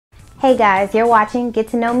Hey guys, you're watching Get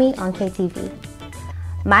to Know Me on KTV.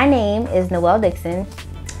 My name is Noel Dixon.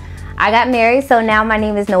 I got married, so now my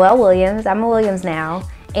name is Noel Williams. I'm a Williams now,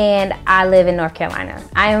 and I live in North Carolina.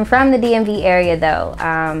 I am from the DMV area though.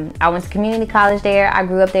 I went to community college there. I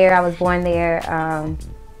grew up there. I was born there.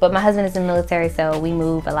 But my husband is in the military, so we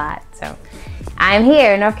move a lot. So I am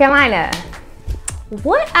here in North Carolina.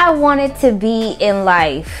 What I wanted to be in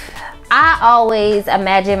life, I always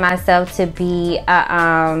imagined myself to be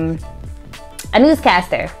a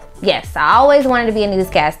newscaster. Yes, I always wanted to be a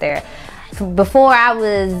newscaster. Before I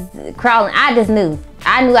was crawling, I just knew.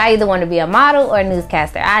 I knew I either wanted to be a model or a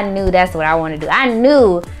newscaster. I knew that's what I wanted to do. I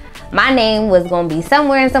knew my name was going to be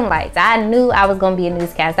somewhere in some lights. I knew I was going to be a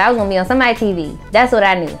newscaster. I was going to be on somebody's TV. That's what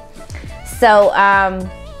I knew. So,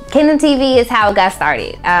 Kingdom TV is how it got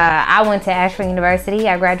started. I went to Ashford University.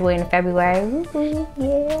 I graduated in February. Woo-hoo,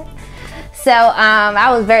 yeah. So,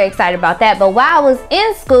 I was very excited about that. But while I was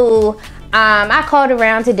in school, I called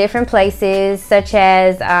around to different places, such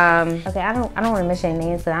as, okay, I don't want to mention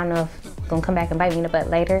names, but I don't know if it's going to come back and bite me in the butt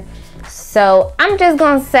later. So, I'm just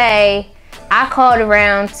going to say, I called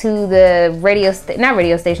around to the not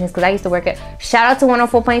radio stations, because I used to work at, shout out to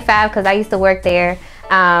 104.5, because I used to work there.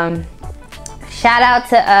 Shout out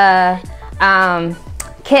to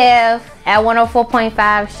Kev at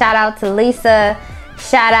 104.5. Shout out to Lisa.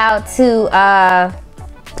 Shout out to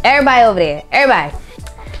everybody over there. Everybody.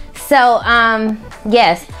 So,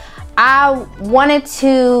 yes, I wanted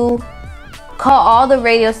to call all the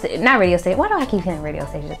not radio stations. Why do I keep saying radio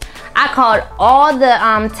stations? I called all the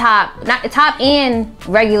top end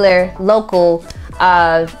regular local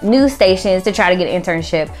news stations to try to get an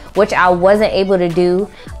internship, which I wasn't able to do.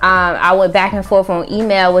 I went back and forth on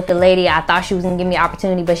email with the lady. I thought she was gonna give me an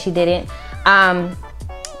opportunity, but she didn't.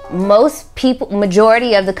 Most people,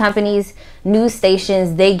 majority of the companies, news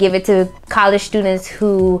stations, they give it to college students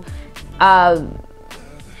who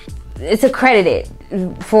it's accredited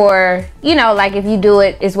for, you know, like if you do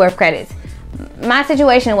it, it's worth credits. My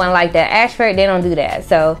situation wasn't like that. Ashford, they don't do that.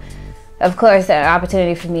 So, of course, an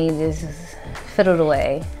opportunity for me just fiddled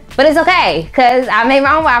away. But it's okay, because I made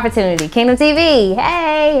my own opportunity. Kingdom TV.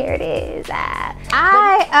 Hey, here it is.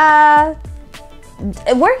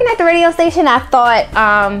 Working at the radio station, I thought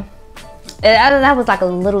that was like a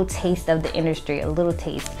little taste of the industry, a little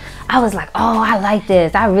taste. I was like, oh, I like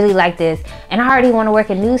this. I really like this. And I already want to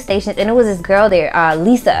work in news stations. And it was this girl there,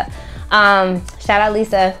 Lisa. Shout out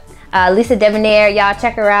Lisa. Lisa Debonair, y'all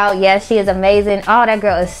check her out. Yes, she is amazing. Oh, that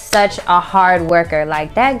girl is such a hard worker.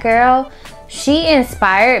 Like, that girl, she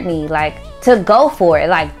inspired me, like, to go for it.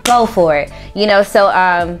 Like, go for it. You know, so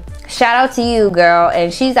shout out to you, girl.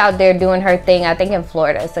 And she's out there doing her thing, I think in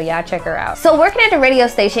Florida. So y'all check her out. So working at the radio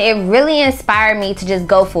station, it really inspired me to just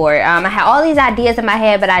go for it. I had all these ideas in my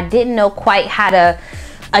head, but I didn't know quite how to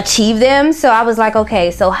achieve them. So I was like,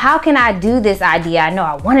 okay, so how can I do this idea? I know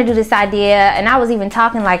I want to do this idea. And I was even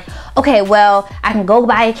talking like, okay, well, I can go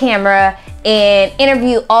buy a camera and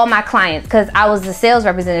interview all my clients, because I was the sales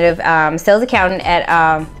representative, sales accountant at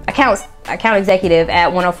account executive at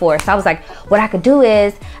 104. So I was like, what I could do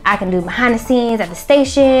is I can do behind the scenes at the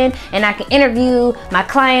station, and I can interview my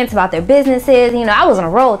clients about their businesses. You know, I was on a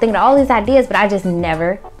roll thinking of all these ideas, but I just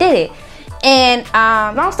never did it. And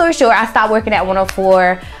long story short, I stopped working at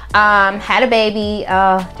 104, had a baby,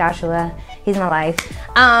 Joshua, he's my life.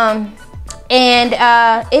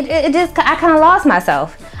 It just, I kind of lost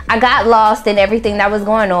myself. I got lost in everything that was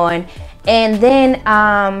going on. And then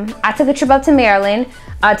I took a trip up to Maryland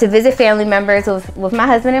to visit family members with my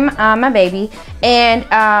husband and my baby. And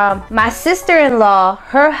my sister-in-law,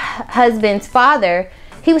 her husband's father,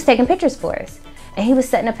 he was taking pictures for us. And he was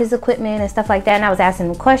setting up his equipment and stuff like that. And I was asking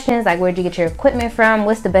him questions like, where'd you get your equipment from?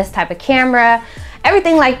 What's the best type of camera?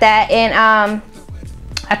 Everything like that. And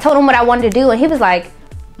I told him what I wanted to do. And he was like,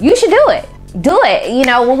 you should do it. Do it. You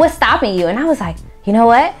know, well, what's stopping you? And I was like, you know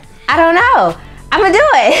what? I don't know. I'm gonna do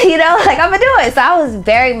it. You know, like, I'm gonna do it. So I was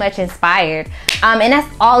very much inspired. And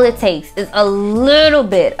that's all it takes, is a little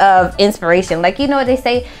bit of inspiration. Like, you know what they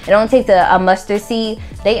say? It only takes a mustard seed.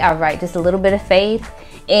 They are right. Just a little bit of faith.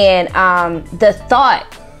 And the thought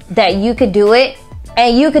that you could do it,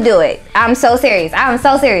 and you could do it. I'm so serious. I'm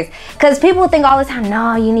so serious. Because people think all the time,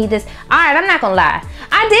 no, you need this. All right, I'm not going to lie.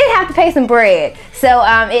 I did have to pay some bread. So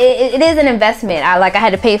it is an investment. I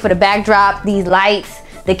had to pay for the backdrop, these lights,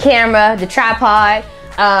 the camera, the tripod,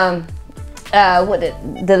 the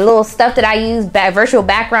little stuff that I use, virtual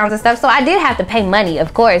backgrounds and stuff. So I did have to pay money,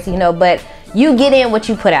 of course, you know, but you get in what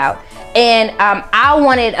you put out. And I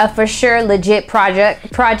wanted a for sure legit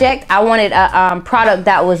project. I wanted a product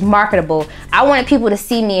that was marketable. I wanted people to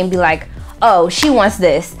see me and be like, oh, she wants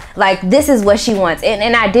this. Like, this is what she wants.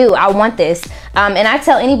 And I do. I want this. And I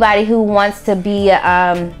tell anybody who wants to be,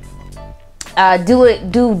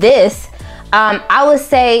 do this, I would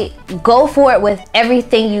say go for it with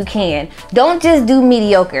everything you can. Don't just do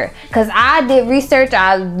mediocre. Because I did research.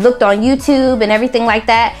 I looked on YouTube and everything like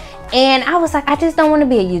that. And I was like, I just don't want to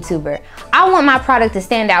be a YouTuber. I want my product to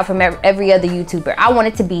stand out from every other YouTuber. I want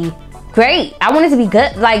it to be great. I want it to be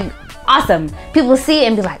good, like awesome. People see it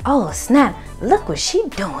and be like, oh snap, look what she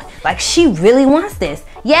doing. Like, she really wants this.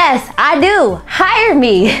 Yes, I do. Hire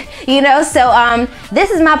me. You know, so this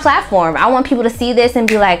is my platform. I want people to see this and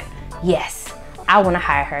be like, yes, I want to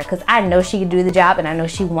hire her because I know she can do the job, and I know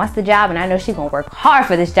she wants the job, and I know she's gonna work hard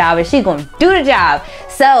for this job, and she's gonna do the job.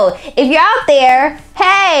 So if you're out there,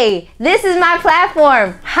 hey, this is my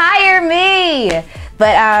platform. Hire me.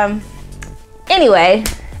 But anyway,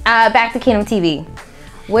 back to Kingdom TV.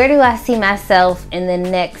 Where do I see myself in the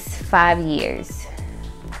next 5 years?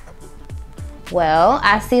 Well,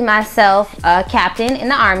 I see myself a captain in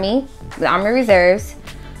the Army Reserves.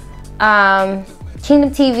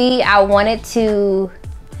 Kingdom TV, I wanted to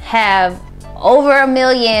have over 1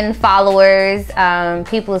 million followers,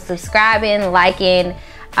 people subscribing, liking,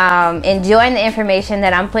 enjoying the information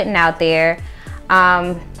that I'm putting out there.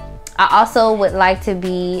 I also would like to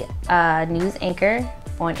be a news anchor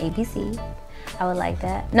on ABC. I would like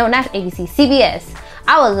that. No, not ABC, CBS.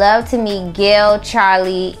 I would love to meet Gail,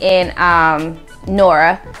 Charlie, and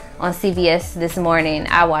Nora on CBS this morning.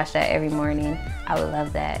 I watch that every morning. I would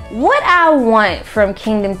love that. What I want from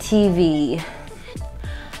Kingdom TV,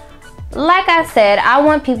 like I said, I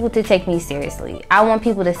want people to take me seriously. I want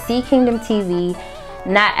people to see Kingdom TV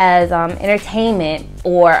not as entertainment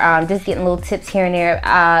or just getting little tips here and there.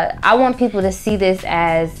 I want people to see this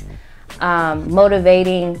as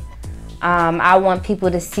motivating. I want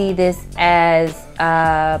people to see this as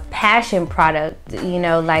a passion product. You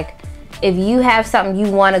know, like, if you have something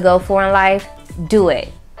you want to go for in life, do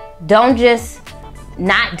it. Don't just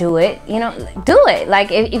not do it. You know, do it.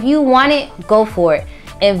 Like, if you want it, go for it.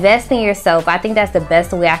 Invest in yourself. I think that's the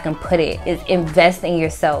best way I can put it, is invest in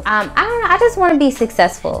yourself. I don't know, I just want to be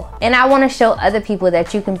successful, and I want to show other people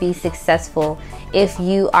that you can be successful if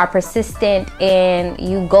you are persistent and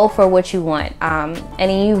you go for what you want, and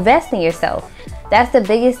you invest in yourself. That's the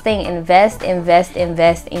biggest thing. Invest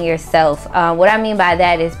in yourself. What I mean by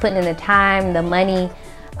that is putting in the time, the money,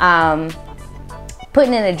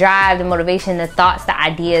 putting in the drive, the motivation, the thoughts, the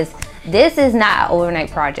ideas. This is not an overnight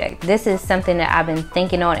project. This is something that I've been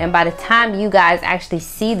thinking on, and by the time you guys actually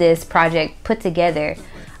see this project put together,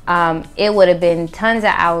 it would have been tons of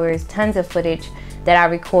hours, tons of footage that I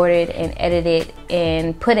recorded and edited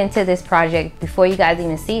and put into this project before you guys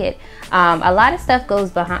even see it. A lot of stuff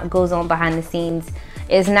goes on behind the scenes.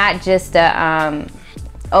 It's not just a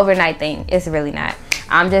overnight thing. It's really not.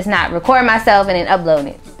 I'm just not recording myself and then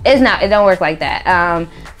uploading it. It's not. It don't work like that.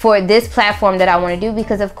 For this platform that I want to do,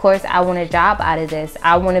 because of course I want a job out of this.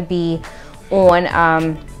 I want to be on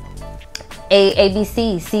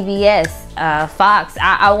ABC, CBS, Fox.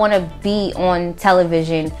 I want to be on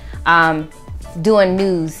television, doing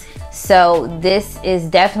news. So this is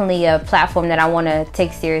definitely a platform that I want to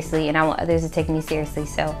take seriously, and I want others to take me seriously.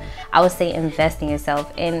 So I would say invest in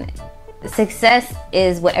yourself. And success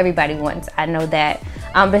is what everybody wants. I know that.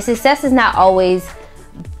 But success is not always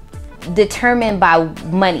determined by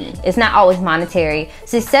money. It's not always monetary.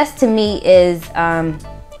 Success to me is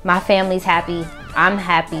my family's happy, I'm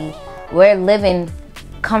happy, we're living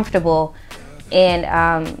comfortable,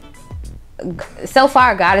 and so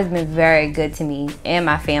far God has been very good to me and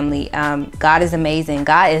my family. God is amazing.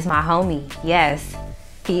 God is my homie. Yes,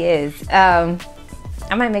 he is. I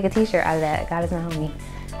might make a t-shirt out of that. God is my homie.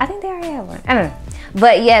 I think they already have one. I don't know.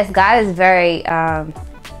 But yes, God is very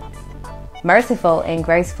merciful and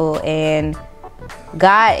graceful, and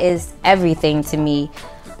God is everything to me.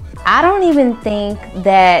 I don't even think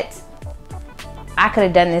that I could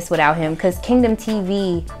have done this without him, because Kingdom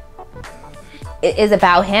TV is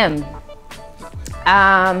about him.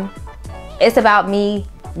 It's about me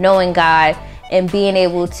knowing God and being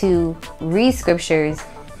able to read scriptures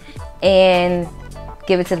and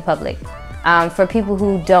give it to the public. For people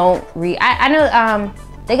who don't read, I know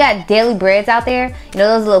they got daily breads out there, you know,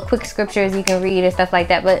 those little quick scriptures you can read and stuff like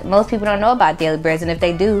that, but most people don't know about daily breads, and if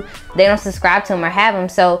they do, they don't subscribe to them or have them.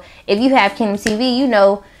 So if you have Kingdom TV, you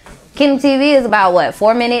know Kingdom TV is about what,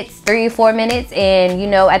 4 minutes, 3 or 4 minutes, and you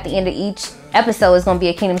know at the end of each episode is going to be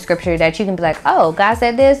a Kingdom scripture that you can be like, oh, God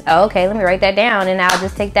said this, oh, okay, let me write that down, and I'll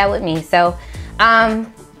just take that with me. So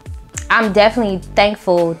I'm definitely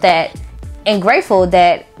thankful that and grateful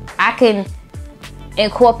that I can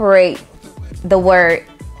incorporate the word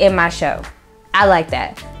in my show. I like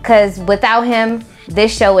that, because without him,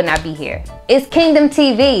 this show would not be here. It's Kingdom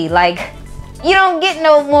TV. Like, you don't get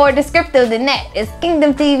no more descriptive than that. It's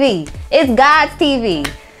Kingdom TV. It's God's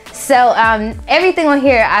TV. So everything on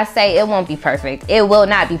here, I say it won't be perfect. It will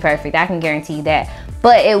not be perfect. I can guarantee you that.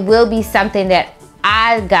 But it will be something that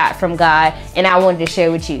I got from God and I wanted to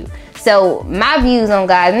share with you. So my views on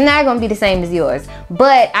God are not going to be the same as yours.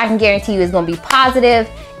 But I can guarantee you it's going to be positive.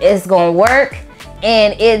 It's going to work.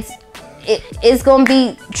 And it's going to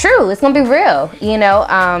be true. It's going to be real. You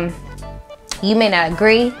know, you may not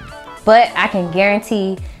agree, but I can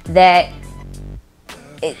guarantee that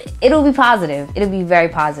it'll be positive. It'll be very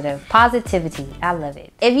positive. Positivity. I love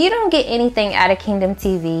it. If you don't get anything out of Kingdom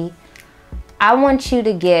TV, I want you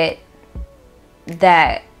to get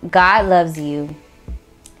that God loves you.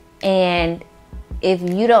 And if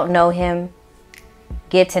you don't know him,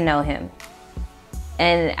 get to know him.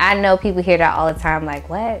 And I know people hear that all the time, like,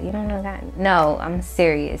 what? You don't know God? No, I'm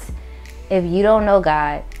serious. If you don't know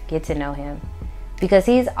God, get to know him. Because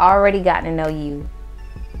he's already gotten to know you.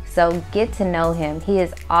 So get to know him. He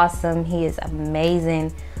is awesome. He is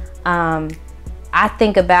amazing. I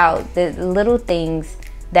think about the little things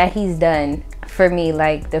that he's done for me,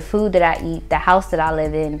 like the food that I eat, the house that I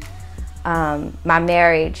live in, my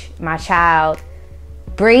marriage, my child,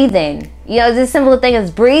 breathing. You know, this simple thing is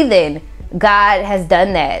breathing. God has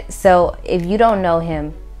done that. So if you don't know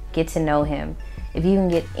him, get to know him. If you can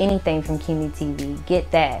get anything from Kingdom TV, get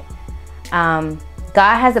that.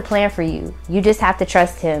 God has a plan for you. You just have to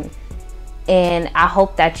trust him. And I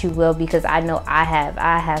hope that you will, because I know I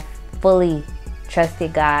have fully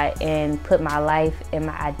trusted God and put my life and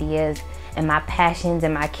my ideas and my passions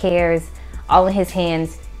and my cares all in his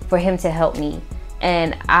hands for him to help me.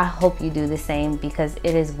 And I hope you do the same, because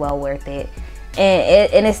it is well worth it.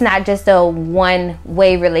 And it's not just a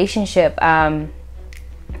one-way relationship. I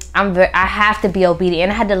have to be obedient,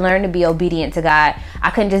 and I had to learn to be obedient to God.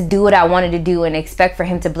 I couldn't just do what I wanted to do and expect for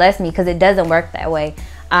him to bless me, because it doesn't work that way.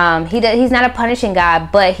 He's not a punishing God,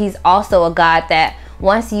 but he's also a God that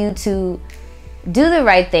wants you to do the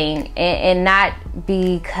right thing, and not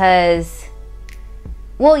because,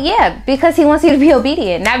 well, yeah, because he wants you to be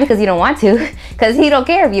obedient, not because you don't want to, because he don't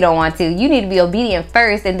care if you don't want to. You need to be obedient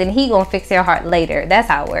first, and then he gonna fix your heart later. That's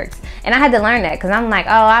how it works. And I had to learn that, because I'm like, oh,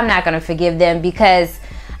 I'm not gonna forgive them because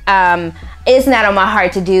it's not on my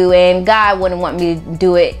heart to do, and God wouldn't want me to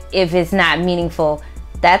do it if it's not meaningful.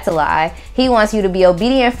 That's a lie. He wants you to be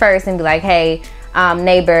obedient first and be like, hey,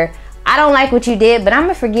 neighbor, I don't like what you did, but I'm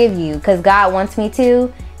gonna forgive you because God wants me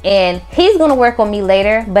to, and he's gonna work on me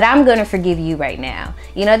later, but I'm gonna forgive you right now.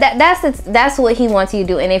 You know, that's what he wants you to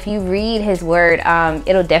do. And if you read his word,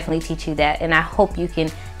 it'll definitely teach you that. And I hope you can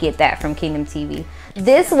get that from Kingdom TV.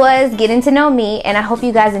 This was Getting to Know Me, and I hope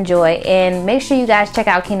you guys enjoy. And make sure you guys check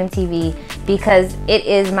out Kingdom TV, because it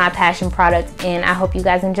is my passion product, and I hope you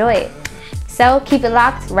guys enjoy it. So keep it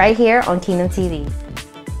locked right here on Kingdom TV.